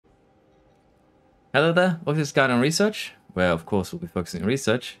Hello there, welcome to this guide on research, where of course we'll be focusing on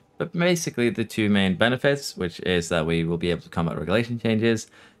research, but basically the two main benefits, which is that we will be able to combat regulation changes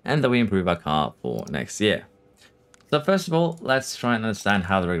and that we improve our car for next year. So first of all, let's try and understand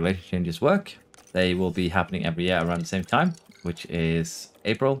how the regulation changes work. They will be happening every year around the same time, which is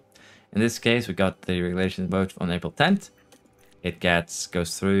April. In this case, we got the regulation vote on April 10th. It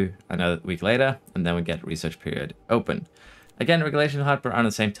goes through another week later, and then we get research period open. Again, regulation will happen around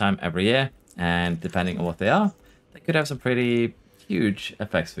the same time every year. And depending on what they are, they could have some pretty huge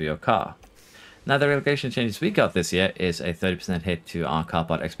effects for your car. Now, the regulation changes we got this year is a 30% hit to our car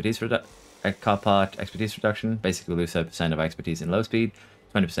part expertise reduction. Basically, we lose 30% of expertise in low speed,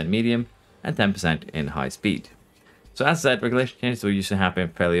 20% medium, and 10% in high speed. So as said, regulation changes will usually happen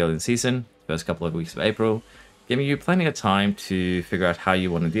fairly early in the season, first couple of weeks of April, giving you plenty of time to figure out how you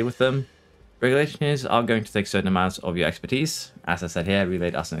want to deal with them. Regulations are going to take certain amounts of your expertise. As I said here,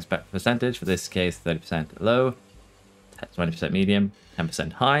 relate us an percentage. For this case, 30% low, 20% medium,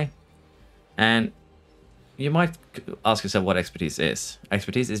 10% high. And you might ask yourself what expertise is.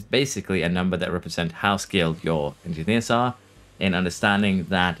 Expertise is basically a number that represents how skilled your engineers are in understanding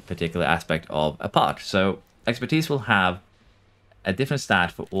that particular aspect of a part. So expertise will have a different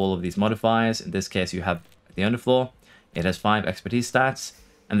stat for all of these modifiers. In this case, you have the underfloor. It has 5 expertise stats.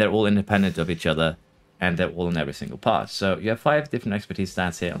 And they're all independent of each other, and they're all in every single part. So you have 5 different expertise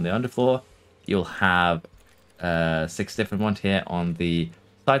stats here on the underfloor. You'll have 6 different ones here on the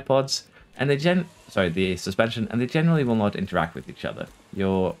side pods, and the suspension, and they generally will not interact with each other.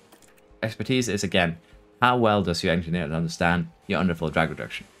 Your expertise is, again, how well does your engineer understand your underfloor drag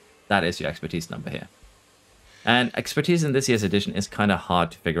reduction? That is your expertise number here. And expertise in this year's edition is kind of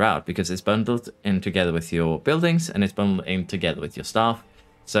hard to figure out because it's bundled in together with your buildings, and it's bundled in together with your staff.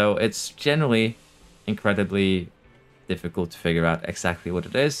 So it's generally incredibly difficult to figure out exactly what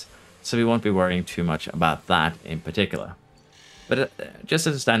it is, so we won't be worrying too much about that in particular. But just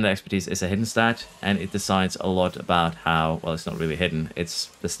understand that expertise is a hidden stat, and it decides a lot about how, well, it's not really hidden, it's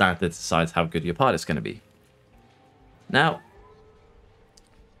the stat that decides how good your part is going to be. Now,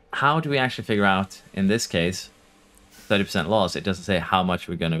 how do we actually figure out, in this case, 30% loss? It doesn't say how much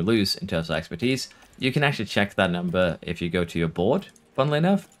we're going to lose in terms of expertise. You can actually check that number if you go to your board. Funnily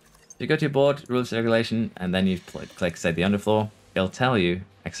enough, you go to your board, rules and regulation, and then you click, say, the underfloor. It'll tell you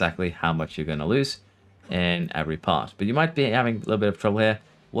exactly how much you're going to lose in every part. But you might be having a little bit of trouble here.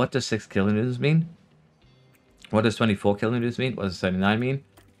 What does 6 kilonewtons mean? What does 24 kilonewtons mean? What does 39 mean?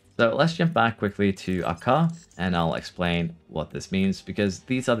 So let's jump back quickly to our car, and I'll explain what this means, because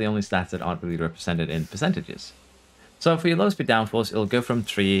these are the only stats that aren't really represented in percentages. So for your low speed downforce, it'll go from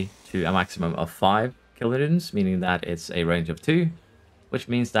 3 to a maximum of 5 kilonewtons, meaning that it's a range of 2. Which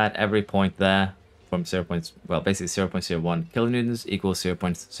means that every point there from basically 0.01 kilonewtons equals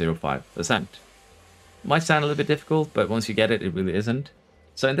 0.05%. Might sound a little bit difficult, but once you get it, it really isn't.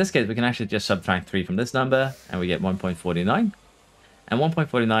 So in this case, we can actually just subtract 3 from this number, and we get 1.49. And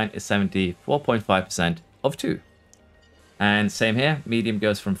 1.49 is 74.5% of 2. And same here, medium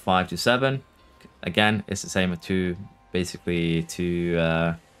goes from 5 to 7. Again, it's the same with 2, basically 2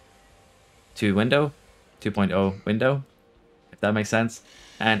 window, 2.0 window. That makes sense.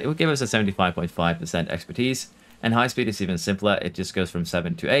 And it will give us a 75.5% expertise. And high speed is even simpler. It just goes from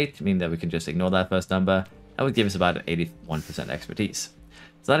 7 to 8, meaning that we can just ignore that first number, and would give us about 81% expertise.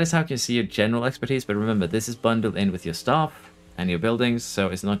 So that is how you can see your general expertise. But remember, this is bundled in with your staff and your buildings, so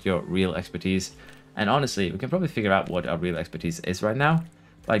it's not your real expertise. And honestly, we can probably figure out what our real expertise is right now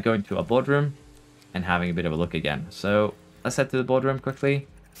by going to our boardroom and having a bit of a look again. So let's head to the boardroom quickly,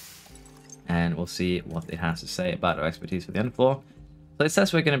 and we'll see what it has to say about our expertise for the underfloor. So it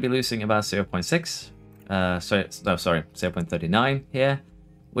says we're going to be losing about 0.6, 0.39 here,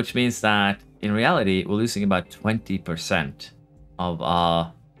 which means that in reality we're losing about 20% of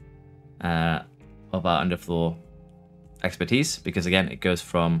our underfloor expertise, because again it goes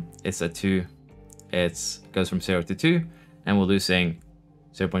from goes from 0 to 2, and we're losing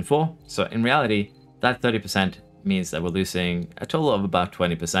 0.4. So in reality, that 30% means that we're losing a total of about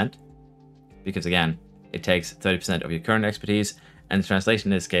 20%. Because again, it takes 30% of your current expertise, and the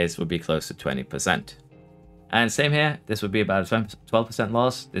translation in this case would be close to 20%. And same here, this would be about a 12%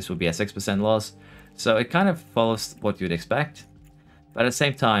 loss, this would be a 6% loss, so it kind of follows what you'd expect. But at the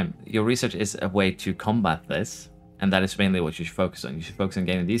same time, your research is a way to combat this, and that is mainly what you should focus on. You should focus on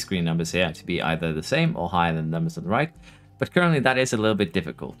getting these green numbers here to be either the same or higher than the numbers on the right. But currently that is a little bit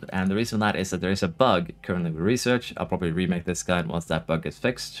difficult, and the reason for that is that there is a bug currently with research. I'll probably remake this guide once that bug is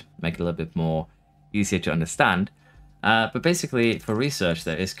fixed, make it a little bit more easier to understand. But basically for research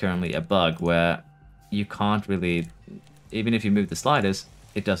there is currently a bug where you can't really, even if you move the sliders,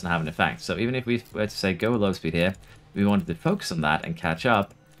 it doesn't have an effect. So even if we were to say go low speed here, we wanted to focus on that and catch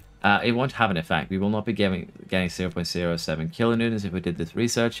up, it won't have an effect. We will not be getting 0.07 kilonewtons if we did this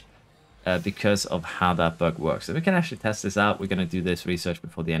research because of how that bug works. And we can actually test this out. We're going to do this research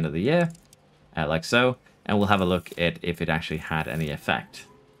before the end of the year, like so, and we'll have a look at if it actually had any effect.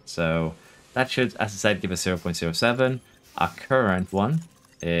 So that should, as I said, give us 0.07. Our current one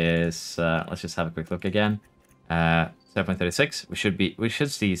is, let's just have a quick look again, 0.36. We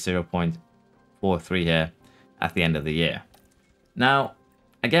should see 0.43 here at the end of the year. Now,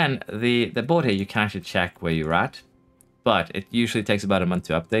 again, the board here, you can actually check where you're at, but it usually takes about a month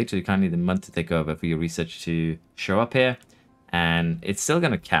to update, so you kind of need a month to take over for your research to show up here. And it's still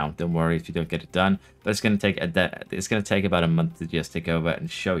going to count, don't worry if you don't get it done, but it's going to take about a month to just take over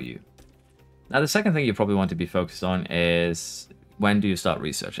and show you. Now, the second thing you probably want to be focused on is when do you start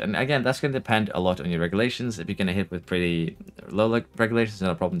research? And again, that's going to depend a lot on your regulations. If you're going to hit with pretty low regulations,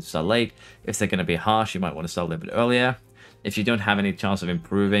 no problem to start late. If they're going to be harsh, you might want to start a little bit earlier. If you don't have any chance of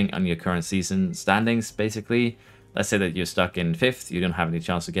improving on your current season standings, basically, let's say that you're stuck in 5th, you don't have any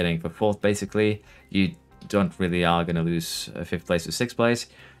chance of getting for 4th, basically, you don't really are going to lose 5th place to 6th place,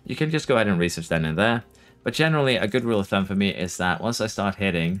 you can just go ahead and research then and there. But generally, a good rule of thumb for me is that once I start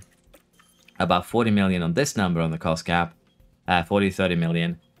hitting about 40 million on this number on the cost cap, 30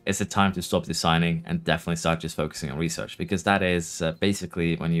 million, it's the time to stop designing and definitely start just focusing on research, because that is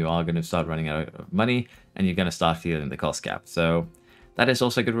basically when you are going to start running out of money and you're going to start feeling the cost cap. So that is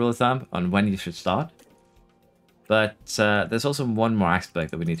also a good rule of thumb on when you should start. But there's also one more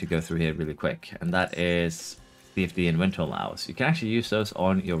aspect that we need to go through here really quick, and that is CFD and win total hours. You can actually use those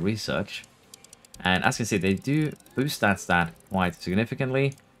on your research, and as you can see, they do boost that stat quite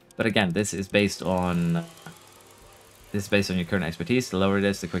significantly. But again, this is based on your current expertise. The lower it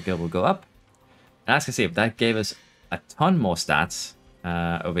is, the quicker it will go up. And as you can see, that gave us a ton more stats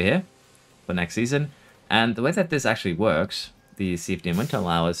over here for next season. And the way that this actually works, the CFD and win total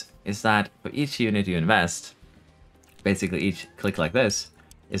hours, is that for each unit you invest, basically each click like this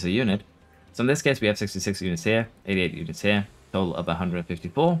is a unit. So in this case, we have 66 units here, 88 units here, total of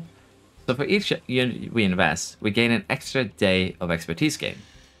 154. So for each unit we invest, we gain an extra day of expertise gain.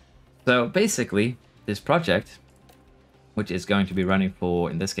 So basically, this project, which is going to be running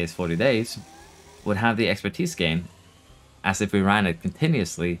for, in this case, 40 days, would have the expertise gain as if we ran it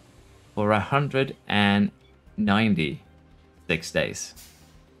continuously for 196 days.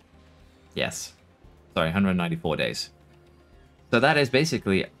 Yes. Sorry, 194 days. So that is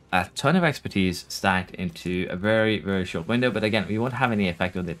basically a ton of expertise stacked into a very, very short window. But again, we won't have any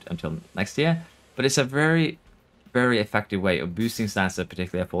effect on it until next year. But it's a very, very effective way of boosting stats that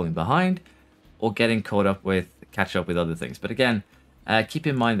particularly are falling behind or getting caught up with, catch up with other things. But again, keep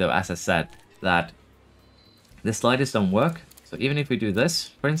in mind though, as I said, that the sliders don't work. So even if we do this,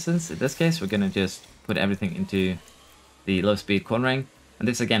 for instance, in this case, we're going to just put everything into the low speed cornering. And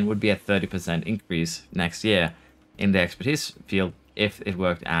this again would be a 30% increase next year in the expertise field if it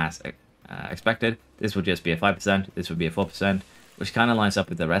worked as expected. This would just be a 5%, this would be a 4%, which kind of lines up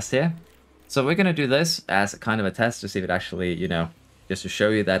with the rest here. So we're going to do this as a kind of a test to see if it actually, you know, just to show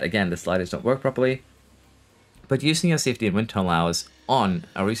you that, again, the sliders don't work properly. But using your CFD and win total hours on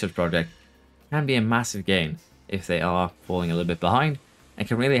a research project can be a massive gain if they are falling a little bit behind, and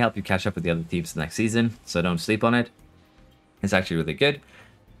can really help you catch up with the other teams next season. So don't sleep on it. It's actually really good.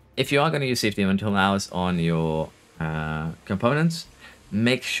 If you are going to use CFD and win total hours on your components,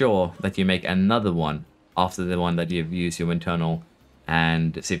 make sure that you make another one after the one that you've used your internal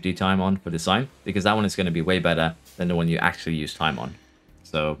and CFD time on for design, because that one is going to be way better than the one you actually use time on.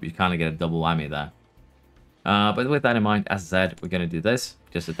 So you kind of get a double whammy there. But with that in mind, as I said, we're going to do this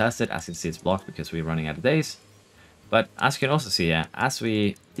just to test it. As you can see, it's blocked because we're running out of days. But as you can also see here, as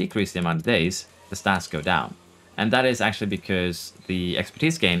we decrease the amount of days, the stats go down. And that is actually because the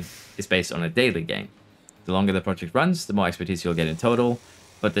expertise gain is based on a daily gain. The longer the project runs, the more expertise you'll get in total.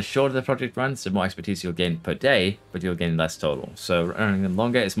 But the shorter the project runs, the more expertise you'll gain per day, but you'll gain less total. So running them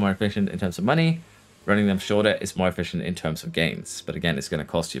longer is more efficient in terms of money. Running them shorter is more efficient in terms of gains. But again, it's going to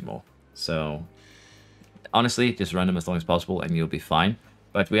cost you more. So honestly, just run them as long as possible and you'll be fine.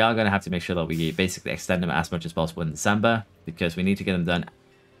 But we are going to have to make sure that we basically extend them as much as possible in December, because we need to get them done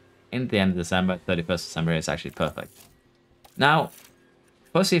in the end of December. 31st December is actually perfect. Now,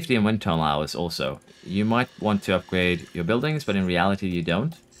 for CFD and wind tunnel hours also, you might want to upgrade your buildings, but in reality you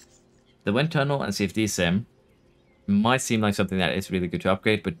don't. The wind tunnel and CFD sim might seem like something that is really good to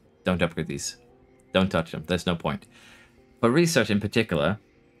upgrade, but don't upgrade these. Don't touch them. There's no point. For research in particular,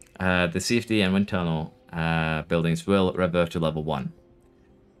 the CFD and wind tunnel buildings will revert to level 1.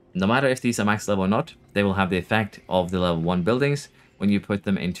 No matter if these are max level or not, they will have the effect of the level 1 buildings, when you put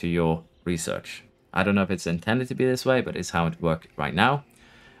them into your research. I don't know if it's intended to be this way, but it's how it works right now.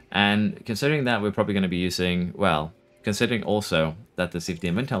 And considering that we're probably going to be using, well, considering also that the CFD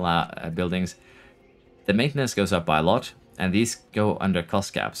and Wintel buildings, the maintenance goes up by a lot, and these go under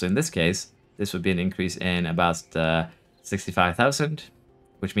cost cap. So in this case, this would be an increase in about 65,000,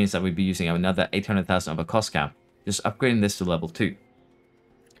 which means that we'd be using another 800,000 of a cost cap, just upgrading this to level 2.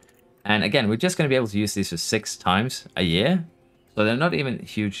 And again, we're just going to be able to use these for 6 times a year, so they're not even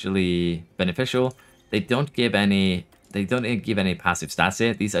hugely beneficial. They don't give any passive stats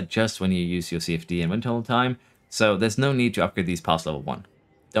here. These are just when you use your CFD and Wintel time, so there's no need to upgrade these past level 1.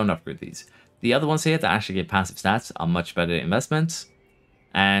 Don't upgrade these. The other ones here that actually give passive stats are much better investments,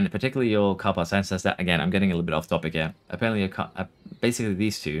 and particularly your car part science tester. Again, I'm getting a little bit off topic here. Apparently, basically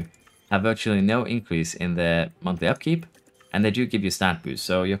these two have virtually no increase in their monthly upkeep, and they do give you stat boost.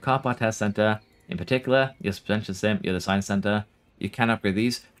 So your car part test center, in particular, your suspension sim, your design center, you can upgrade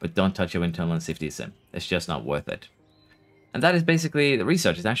these, but don't touch your internal and safety sim. It's just not worth it. And that is basically the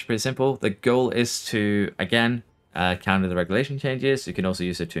research. It's actually pretty simple. The goal is to, again, counter the regulation changes. You can also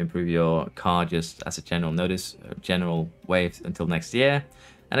use it to improve your car just as a general way until next year.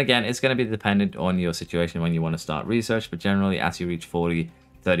 And again, it's going to be dependent on your situation when you want to start research, but generally as you reach 30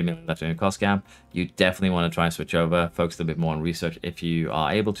 million left in your cost cap, you definitely want to try and switch over, focus a bit more on research if you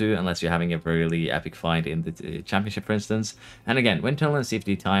are able to, unless you're having a really epic find in the championship, for instance. And again, wind tunnel and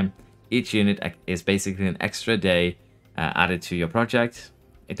CFD time, each unit is basically an extra day added to your project.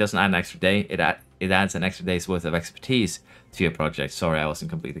 It doesn't add an extra day, it adds an extra day's worth of expertise to your project. Sorry, I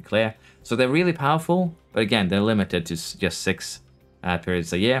wasn't completely clear. So they're really powerful, but again, they're limited to just 6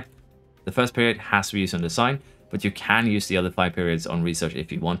 periods a year. The first period has to be used on design, but you can use the other 5 periods on research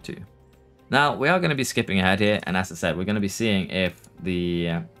if you want to. Now, we are going to be skipping ahead here, and as I said, we're going to be seeing if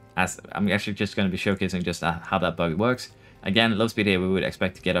I'm actually just going to be showcasing just how that bug works. Again, low speed here, we would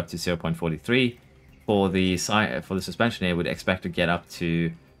expect to get up to 0.43. For the suspension here, we'd expect to get up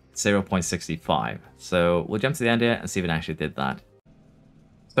to 0.65. So we'll jump to the end here and see if it actually did that.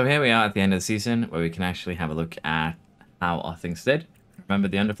 So here we are at the end of the season, where we can actually have a look at how our things did. Remember,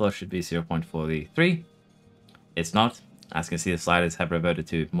 the underflow should be 0.43. It's not. As you can see, the sliders have reverted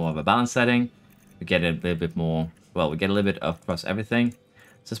to more of a balanced setting. We get a little bit more, well, we get a little bit of across everything.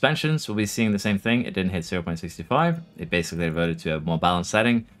 Suspensions, we'll be seeing the same thing. It didn't hit 0.65. It basically reverted to a more balanced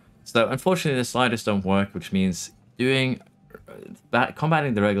setting. So unfortunately, the sliders don't work, which means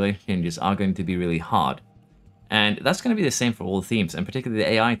combating the regulation changes are going to be really hard. And that's going to be the same for all themes, and particularly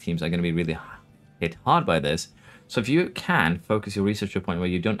the AI teams are going to be really hit hard by this. So if you can focus your research to a point where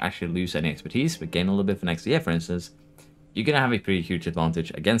you don't actually lose any expertise, but gain a little bit for next year, for instance, you're going to have a pretty huge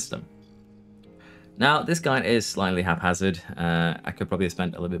advantage against them. Now, this guide is slightly haphazard. I could probably have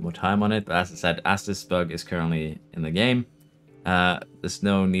spent a little bit more time on it, but as I said, as this bug is currently in the game, there's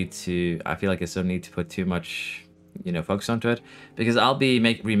no need to, I feel like there's no need to put too much, focus onto it, because I'll be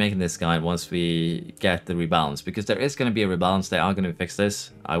remaking this guide once we get the rebalance, because there is going to be a rebalance. They are going to fix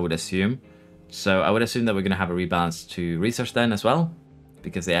this, I would assume. So I would assume that we're going to have a rebalance to research then as well,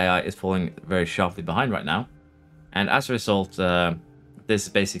 because the AI is falling very sharply behind right now. And as a result, this is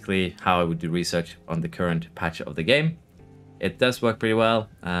basically how I would do research on the current patch of the game. It does work pretty well.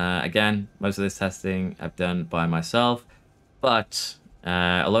 Again, most of this testing I've done by myself, but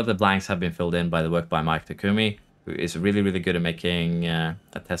a lot of the blanks have been filled in by the work by Mike Takumi, who is really, really good at making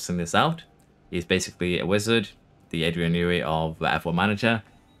testing this out. He's basically a wizard, the Adrian Newey of F1 Manager.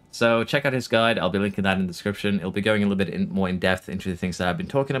 So check out his guide. I'll be linking that in the description. It'll be going a little bit more in depth into the things that I've been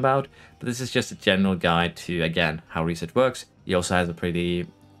talking about, but this is just a general guide to, again, how research works. He also has a pretty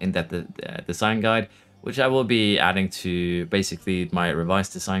in-depth design guide, which I will be adding to basically my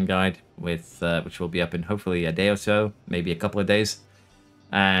revised design guide, which will be up in hopefully a day or so, maybe a couple of days.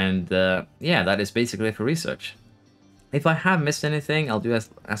 And yeah, that is basically it for research. If I have missed anything, I'll do as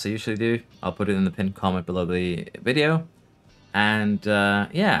I usually do. I'll put it in the pinned comment below the video. And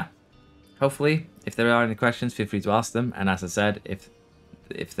yeah, hopefully, if there are any questions, feel free to ask them. And as I said,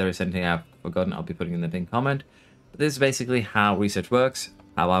 if there is anything I've forgotten, I'll be putting in the pinned comment. But this is basically how research works,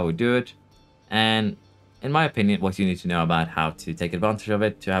 how I would do it, and in my opinion, what you need to know about how to take advantage of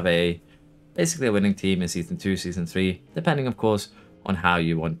it to have basically a winning team in Season 2, Season 3, depending, of course, on how hard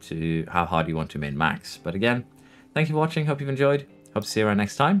you want to min max. But again, thank you for watching. Hope you've enjoyed. Hope to see you around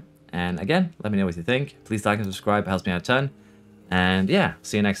next time. And again, let me know what you think. Please like and subscribe. It helps me out a ton. And yeah,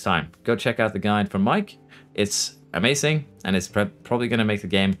 see you next time. Go check out the guide from Mike. It's amazing, and it's probably going to make the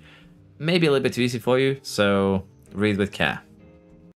game maybe a little bit too easy for you, so read with care.